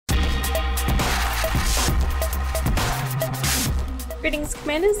Greetings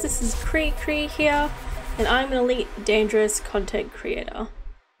Commanders, this is KreeKree here, and I'm an elite dangerous content creator.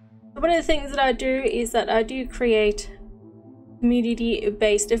 One of the things that I do is that I do create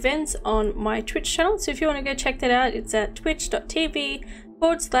community-based events on my Twitch channel, so if you want to go check that out, it's at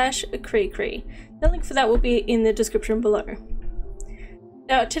twitch.tv/KreeKree. The link for that will be in the description below.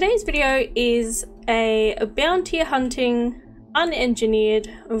 Now today's video is a bounty hunting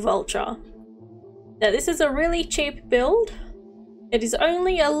unengineered vulture. Now this is a really cheap build. It is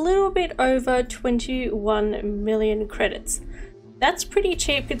only a little bit over 21 million credits. That's pretty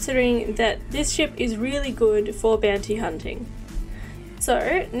cheap considering that this ship is really good for bounty hunting.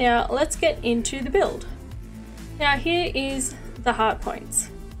 So now let's get into the build. Now here is the hard points.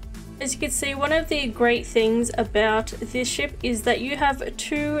 As you can see, one of the great things about this ship is that you have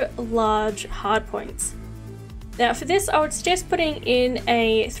two large hard points. Now for this I would suggest putting in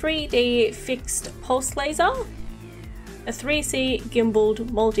a 3D fixed pulse laser, a 3C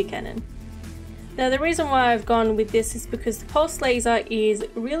gimbaled multi-cannon. Now the reason why I've gone with this is because the pulse laser is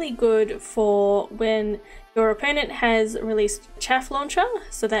really good for when your opponent has released chaff launcher,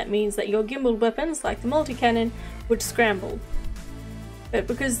 so that means that your gimbaled weapons like the multi-cannon would scramble. But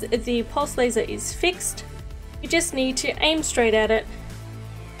because the pulse laser is fixed, you just need to aim straight at it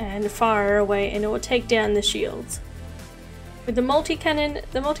and fire away and it will take down the shields. With the multi-cannon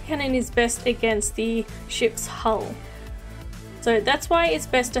is best against the ship's hull. So that's why it's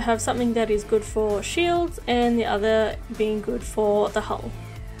best to have something that is good for shields and the other being good for the hull.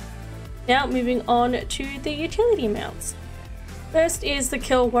 Now moving on to the utility mounts. First is the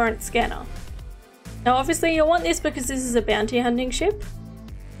kill warrant scanner. Now obviously you'll want this because this is a bounty hunting ship.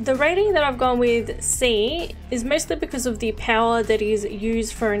 The rating that I've gone with C is mostly because of the power that is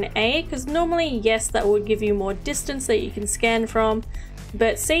used for an A, because normally yes that would give you more distance that you can scan from,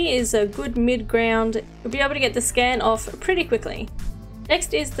 but C is a good mid-ground. You'll be able to get the scan off pretty quickly.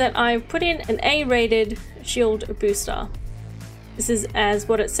 Next is that I've put in an A-rated shield booster. This is as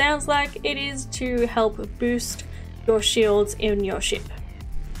what it sounds like. It is to help boost your shields in your ship.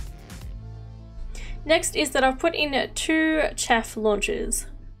 Next is that I've put in two chaff launchers.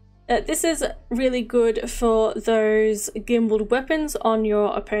 This is really good for those gimbaled weapons on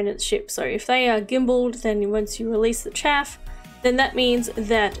your opponent's ship. So if they are gimbaled, then once you release the chaff, then that means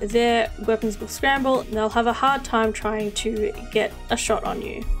that their weapons will scramble and they'll have a hard time trying to get a shot on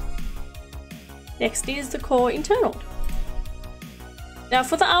you. Next is the core internal. Now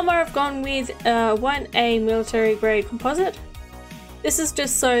for the armor I've gone with 1A military grade composite. This is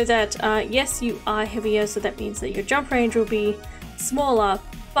just so that yes, you are heavier, so that means that your jump range will be smaller,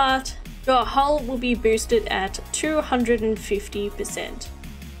 but your hull will be boosted at 250%.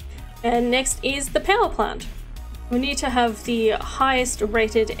 And next is the power plant. We need to have the highest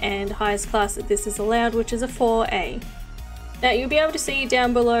rated and highest class that this is allowed, which is a 4A. Now you'll be able to see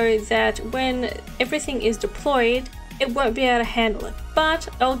down below that when everything is deployed, it won't be able to handle it, but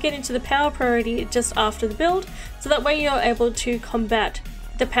I'll get into the power priority just after the build, so that way you're able to combat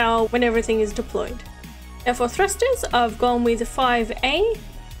the power when everything is deployed. Now for thrusters, I've gone with 5A.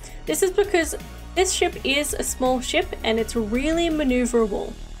 This is because this ship is a small ship and it's really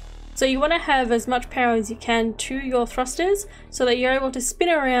maneuverable. So you want to have as much power as you can to your thrusters so that you're able to spin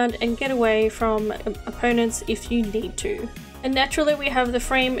around and get away from opponents if you need to. And naturally we have the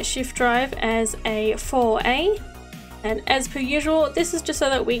frame shift drive as a 4A. And as per usual, this is just so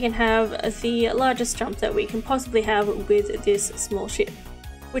that we can have the largest jump that we can possibly have with this small ship,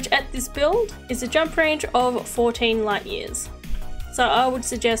 which at this build is a jump range of 14 light years. So I would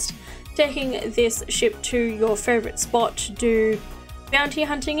suggest taking this ship to your favorite spot to do bounty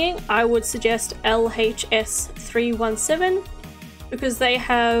hunting. I would suggest LHS 317 because they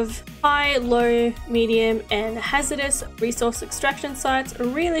have high, low, medium and hazardous resource extraction sites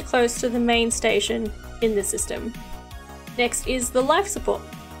really close to the main station in the system. Next is the life support.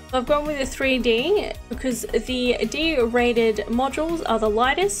 I've gone with a 3D because the D-rated modules are the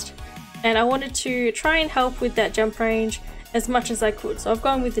lightest and I wanted to try and help with that jump range as much as I could, so I've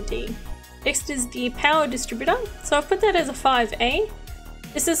gone with the D. Next is the power distributor, so I've put that as a 5A.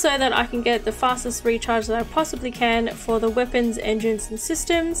 This is so that I can get the fastest recharge that I possibly can for the weapons, engines and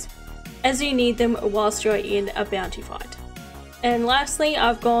systems as you need them whilst you're in a bounty fight. And lastly,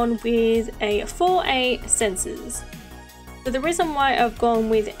 I've gone with a 4A sensors. So the reason why I've gone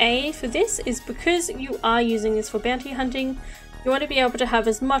with A for this is because you are using this for bounty hunting. You want to be able to have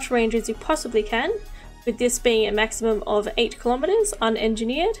as much range as you possibly can, with this being a maximum of 8 kilometers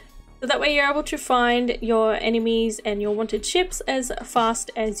unengineered. So that way you're able to find your enemies and your wanted ships as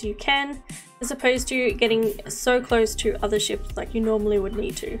fast as you can, as opposed to getting so close to other ships like you normally would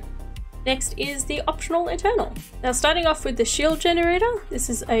need to. Next is the optional internal. Now starting off with the shield generator, this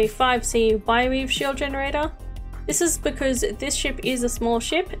is a 5C bi-weave shield generator. This is because this ship is a small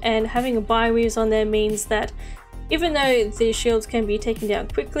ship, and having a bi-weaves on there means that even though the shields can be taken down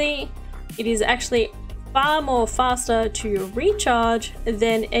quickly, it is actually far more faster to recharge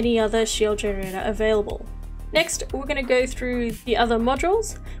than any other shield generator available. Next, we're going to go through the other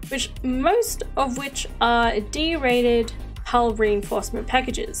modules, most of which are D-rated hull reinforcement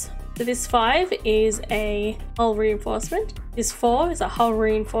packages. So this 5 is a hull reinforcement, this 4 is a hull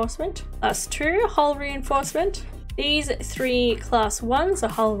reinforcement, class 2 hull reinforcement, these 3 class 1s are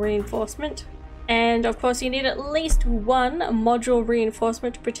hull reinforcement, and of course you need at least one module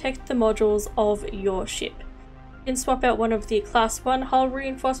reinforcement to protect the modules of your ship. You can swap out one of the class 1 hull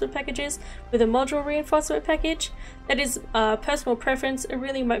reinforcement packages with a module reinforcement package. That is personal preference. It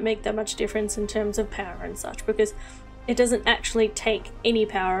really won't make that much difference in terms of power and such, because it doesn't actually take any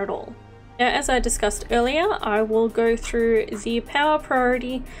power at all. Now, as I discussed earlier, I will go through the power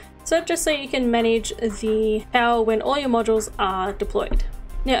priority, just so you can manage the power when all your modules are deployed.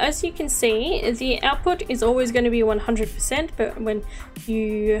 Now, as you can see, the output is always going to be 100%, but when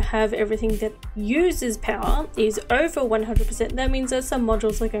you have everything that uses power is over 100%, that means that some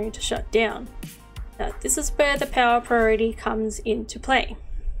modules are going to shut down. Now, this is where the power priority comes into play.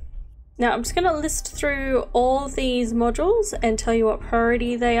 Now, I'm just going to list through all these modules and tell you what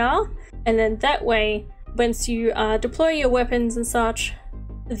priority they are, and then that way, once you deploy your weapons and such,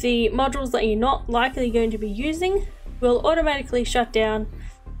 the modules that you're not likely going to be using will automatically shut down.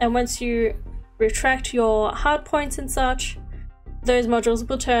 And once you retract your hard points and such, those modules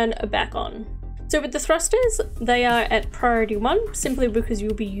will turn back on. So with the thrusters, they are at priority 1, simply because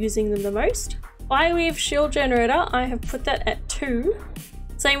you'll be using them the most. Bi-weave shield generator, I have put that at 2.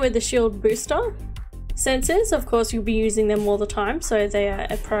 Same with the shield booster. Sensors, of course, you'll be using them all the time, so they are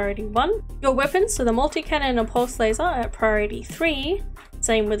at priority 1. Your weapons, so the multi-cannon and pulse laser, are at priority 3.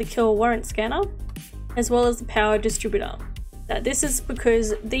 Same with the kill warrant scanner, as well as the power distributor. This is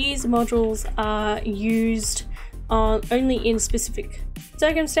because these modules are used only in specific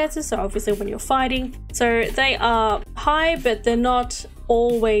circumstances, so obviously when you're fighting. So they are high, but they're not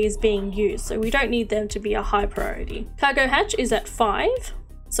always being used, so we don't need them to be a high priority. Cargo hatch is at 5.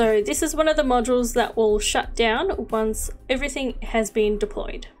 So this is one of the modules that will shut down once everything has been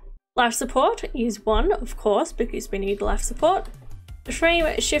deployed. Life support is 1, of course, because we need life support. The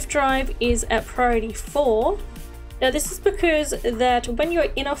frame shift drive is at priority 4. Now this is because that when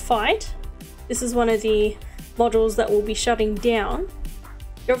you're in a fight, this is one of the modules that will be shutting down.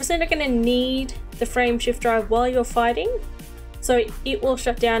 You're obviously not going to need the frame shift drive while you're fighting, so it will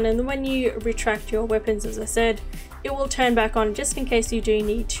shut down, and when you retract your weapons, as I said, it will turn back on just in case you do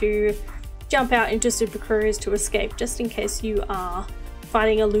need to jump out into super cruise to escape, just in case you are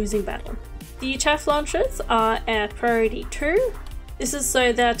fighting a losing battle. The chaff launchers are at priority 2. This is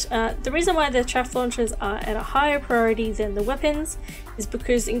so that the reason why the chaff launchers are at a higher priority than the weapons is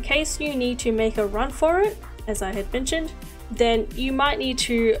because in case you need to make a run for it, as I had mentioned, then you might need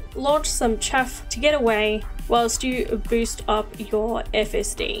to launch some chaff to get away whilst you boost up your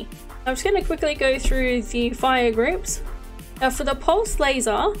FSD. I'm just going to quickly go through the fire groups. Now for the pulse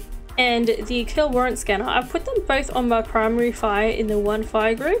laser and the kill warrant scanner, I've put them both on my primary fire in the one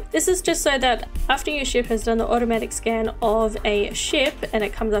fire group. This is just so that after your ship has done the automatic scan of a ship and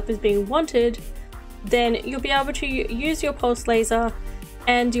it comes up as being wanted, then you'll be able to use your pulse laser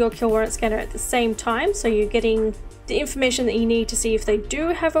and your kill warrant scanner at the same time, so you're getting the information that you need to see if they do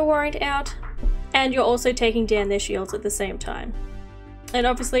have a warrant out, and you're also taking down their shields at the same time. And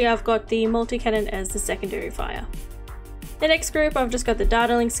obviously I've got the multi-cannon as the secondary fire. The next group, I've just got the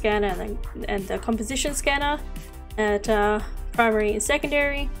data link scanner and the composition scanner at primary and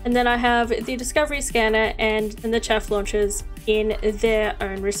secondary, and then I have the discovery scanner and the chaff launchers in their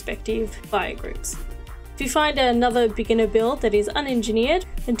own respective fire groups. If you find another beginner build that is unengineered,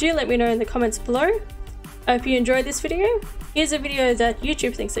 then do let me know in the comments below. I hope you enjoyed this video. Here's a video that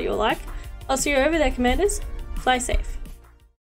YouTube thinks that you'll like. I'll see you over there, Commanders. Fly safe.